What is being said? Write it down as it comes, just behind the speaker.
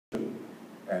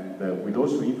and will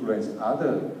also influence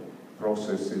other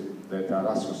processes that are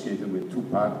associated with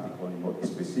two-particle in a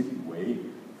specific way.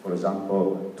 For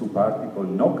example, two-particle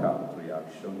knockout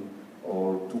reaction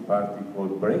or two-particle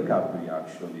breakup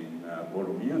reaction in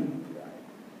Borromean nuclei.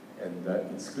 And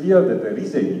it's clear that there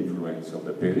is an influence of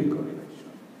the pairing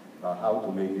correlation, but how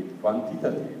to make it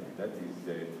quantitative, that is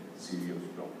the serious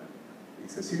problem.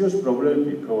 It's a serious problem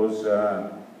because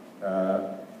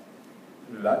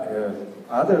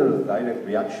other direct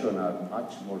reactions are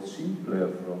much more simpler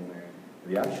from a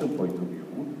reaction point of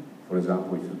view. For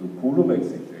example, if you do Coulomb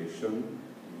excitation,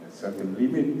 in a certain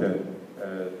limit,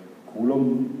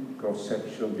 Coulomb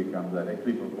cross-section becomes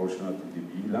directly proportional to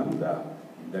dB lambda.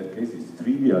 In that case, it's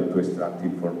trivial to extract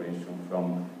information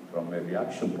from a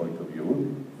reaction point of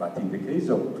view. But in the case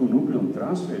of two-nucleon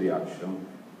transfer reaction,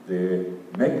 the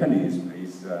mechanism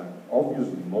is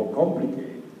obviously more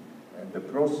complicated, and the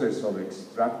process of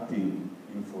extracting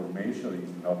information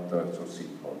is not so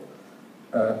simple.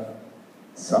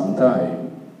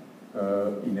 Sometimes,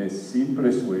 in a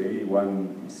simplest way,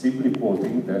 one is simply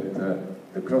quoting that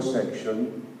the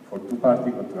cross-section for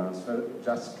two-particle transfer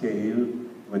just scale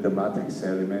with the matrix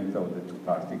element of the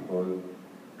two-particle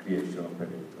creation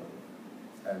operator.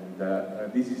 And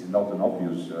this is not an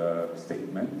obvious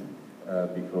statement,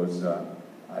 because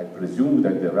I presume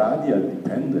that the radial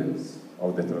dependence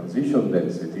of the transition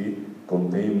density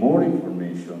contains more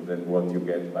information than what you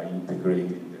get by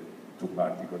integrating the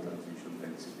two-particle transition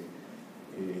density.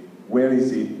 Where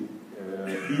is it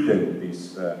hidden,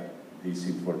 this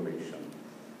information?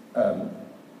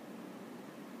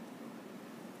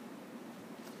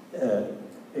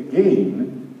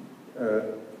 Again,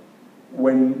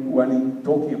 when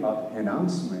talking about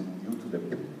enhancement due to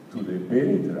the pair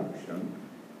interaction,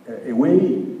 a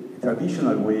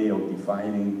traditional way of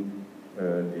defining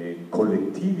the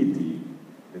collectivity,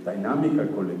 the dynamical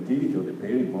collectivity of the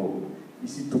pairing mode,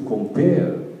 is to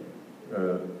compare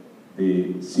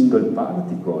the single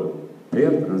particle pair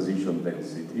transition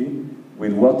density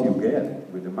with what you get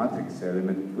with the matrix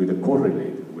element with a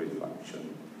correlated wave function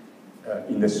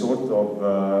in a sort of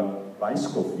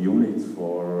Weisskopf units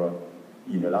for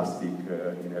inelastic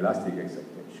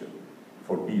excitation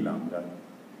for B lambda.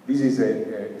 This is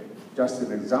just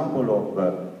an example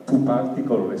of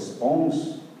two-particle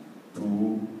response to,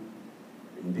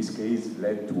 in this case,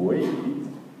 lead 208,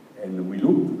 and we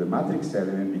look to the matrix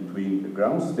element between the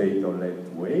ground state of lead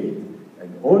 208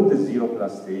 and all the 0+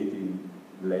 state in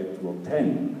lead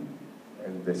 210.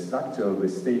 And the structure of the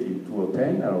state in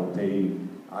 210 are obtained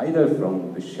either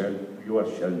from the pure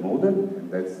shell model, and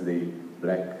that's the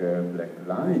black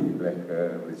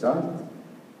result,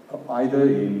 either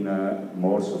in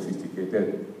more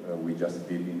sophisticated, we just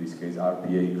did in this case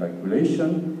RPA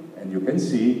calculation, and you can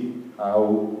see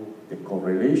how the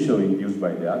correlation induced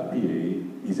by the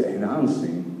RPA is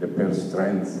enhancing the pair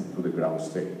strength to the ground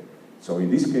state. So in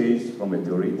this case, from a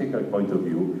theoretical point of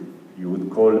view, you would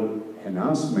call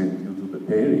enhancement due to the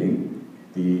pairing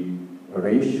the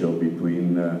ratio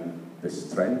between the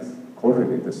strength,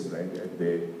 correlated strength, and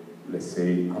the, let's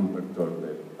say,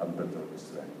 unperturbed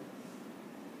strength.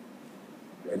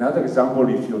 Another example,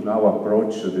 if you now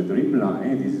approach the drip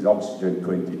line, this is oxygen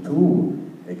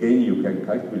 22. Again, you can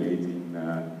calculate in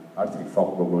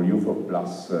Hartree-Fock-Bogoliubov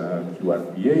plus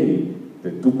QRPA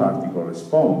the two-particle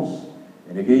response.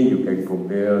 And again, you can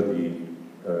compare the,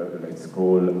 let's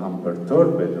call,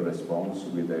 unperturbed response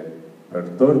with the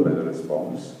perturbed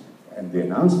response. And the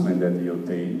enhancement that you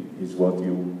obtain is what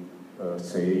you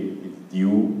say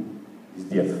is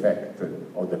the effect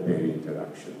of the pair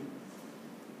interaction.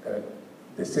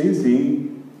 The same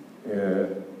thing,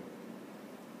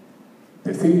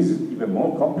 the thing is even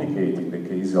more complicated in the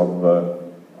case of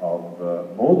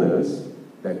models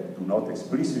that do not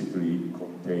explicitly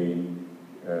contain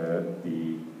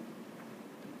the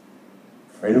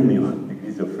fermion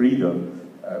degrees of freedom.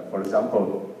 For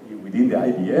example, within the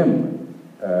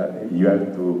IBM, you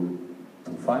have to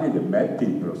find a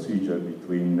mapping procedure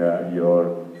between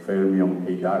your fermion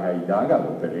Heidaga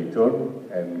operator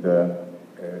and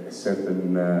a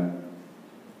certain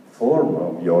form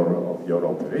of your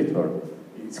operator.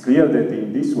 It's clear that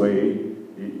in this way,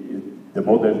 the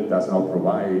model does not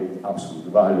provide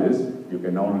absolute values. You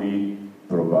can only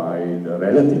provide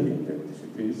relative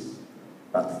intensities.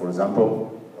 But for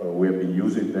example, we have been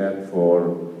using that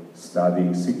for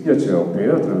studying signature of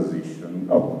pair transition,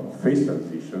 of phase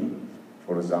transition.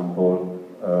 For example,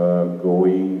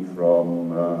 going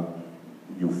from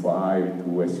U5 to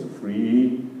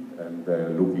SU3, and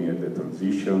looking at the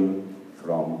transition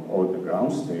from all the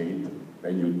ground state,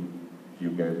 then you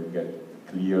get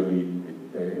clearly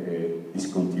a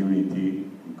discontinuity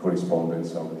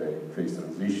correspondence of the phase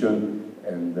transition,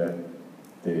 and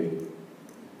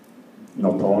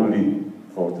not only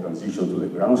for transition to the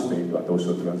ground state, but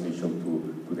also transition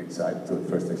to the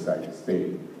first excited state.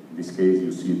 In this case,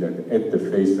 you see that at the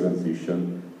phase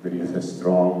transition, there is a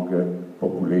strong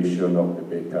population of the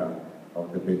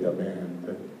beta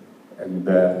band. And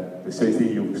the same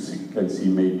thing you can see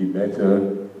maybe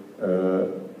better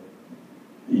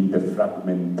in the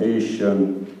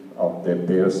fragmentation of the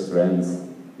pair strength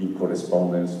in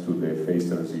correspondence to the phase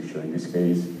transition. In this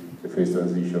case, the phase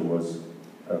transition was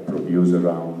produced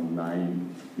around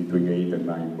between 8 and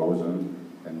 9 boson,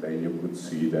 and then you could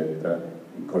see that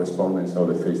in correspondence of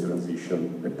the phase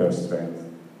transition, the pair strength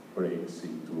breaks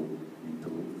into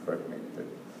fragmented.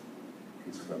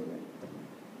 It's fragmented.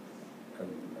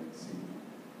 Let's see.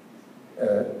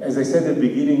 As I said at the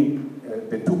beginning,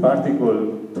 the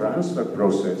two-particle transfer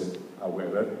process,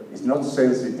 however, is not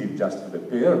sensitive just to the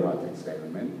pair matrix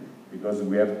element, because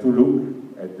we have to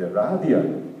look at the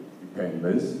radial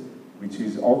dependence, which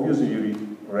is obviously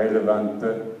relevant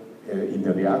in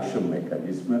the reaction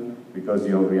mechanism, because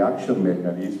your reaction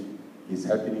mechanism is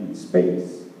happening in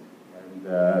space. And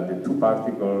the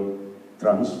two-particle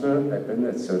transfer happens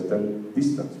at certain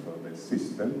distance from the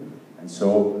system. And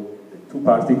so the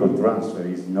two-particle transfer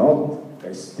is not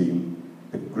testing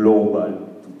the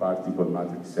global two-particle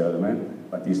matrix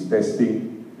element, but is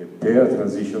testing the pair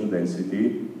transition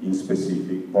density in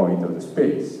specific point of the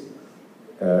space.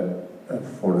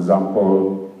 For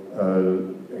example,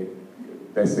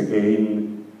 test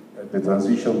again the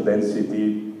transition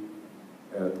density,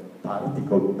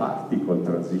 particle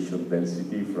transition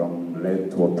density from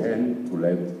lead to O10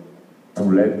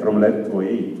 from lead to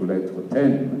 8 to lead to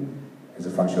O10 as a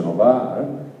function of R,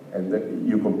 and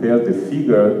you compare the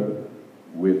figure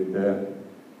with the,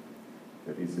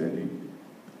 there is any,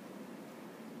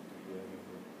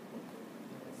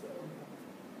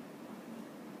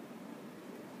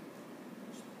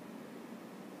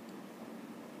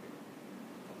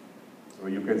 so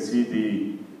you can see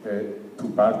the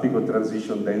two-particle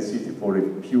transition density for a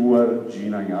pure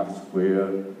G9 square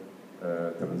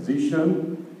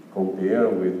transition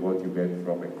compared with what you get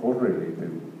from a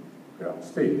correlated ground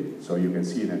state. So you can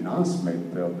see an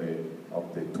enhancement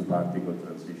of the two-particle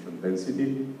transition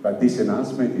density, but this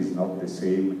enhancement is not the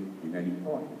same in any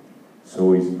point.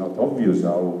 So it's not obvious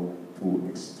how to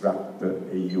extract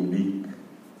a unique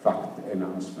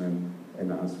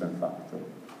enhancement factor.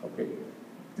 Okay.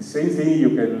 The same thing you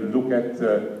can look at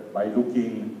by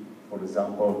looking, for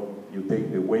example, you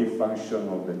take the wave function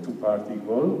of the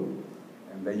two-particle,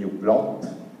 and then you plot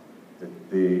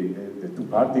the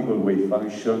two-particle wave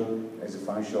function as a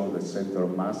function of the center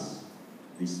of mass,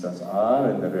 distance r,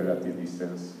 and the relative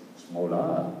distance small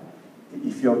r.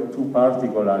 If your two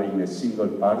particles are in a single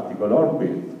particle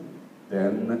orbit,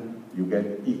 then you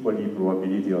get equally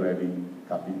probability of having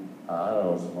capital R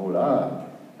or small r.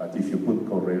 But if you put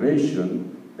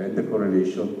correlation, then the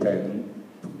correlation tends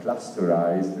to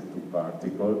clusterize the two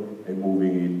particles and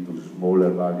moving it to smaller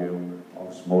value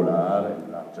of small r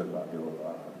and larger value of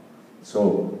r.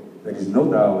 So there is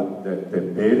no doubt that the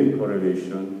pairing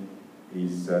correlation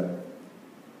is,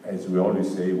 as we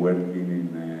always say, working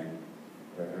in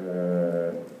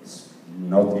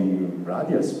not in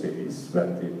radial space,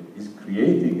 but is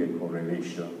creating a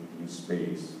correlation in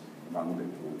space among the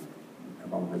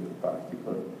two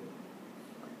particles.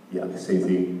 Yeah, the same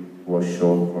thing was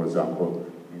shown, for example,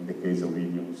 in the case of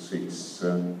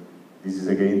helium-6. This is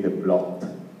again the plot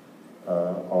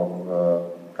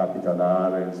of capital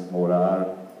R and small r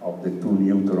of the two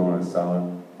neutrons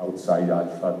outside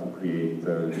alpha to create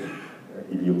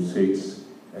helium-6.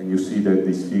 And you see that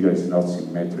this figure is not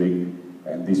symmetric,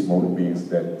 and this more means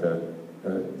that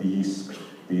this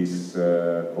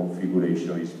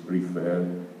configuration is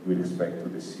preferred with respect to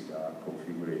the cigar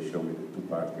configuration with the two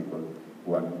particles,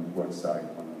 one on one side,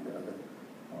 one on the other.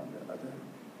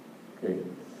 Okay.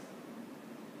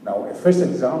 Now, a first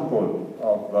example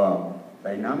of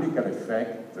dynamical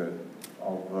effect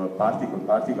of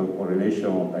particle-particle correlation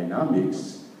on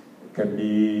dynamics can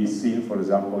be seen, for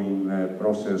example, in the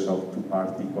process of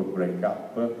two-particle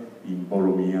breakup in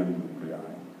Borromean nuclei.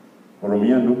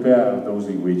 Borromean nuclei are those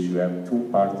in which you have two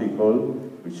particles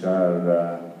which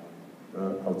are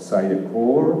outside the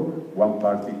core. One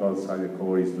particle outside the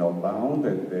core is not bound,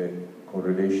 and the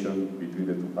correlation between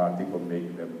the two particles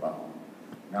makes them bound.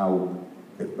 Now,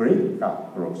 the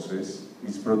breakup process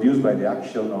is produced by the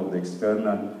action of the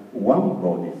external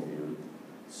one-body field.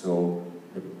 So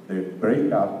the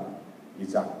breakup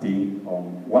is acting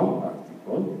on one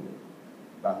particle,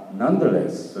 but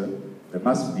nonetheless, there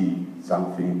must be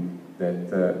something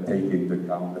that take into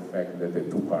account the fact that the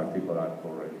two particles are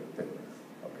correlated.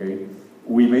 Okay?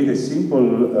 We made a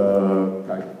simple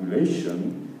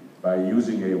calculation by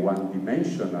using a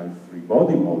one-dimensional free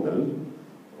body model.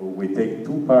 We take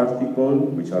two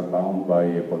particles which are bound by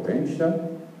a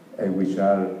potential and which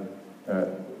are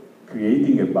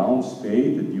creating a bound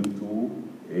state due to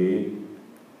a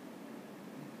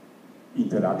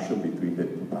interaction between the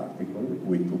two particles.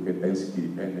 We took a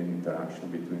density-dependent interaction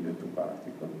between the two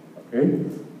particles. Okay,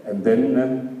 and then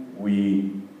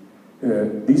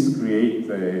this creates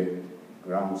a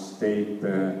ground state.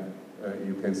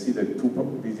 You can see that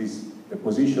this is the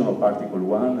position of particle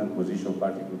 1 and position of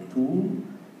particle 2.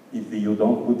 If you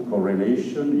don't put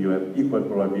correlation, you have equal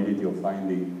probability of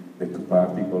finding the two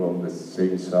particles on the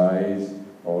same size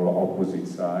or opposite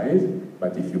size.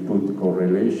 But if you put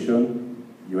correlation,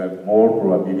 you have more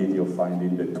probability of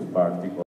finding the two particles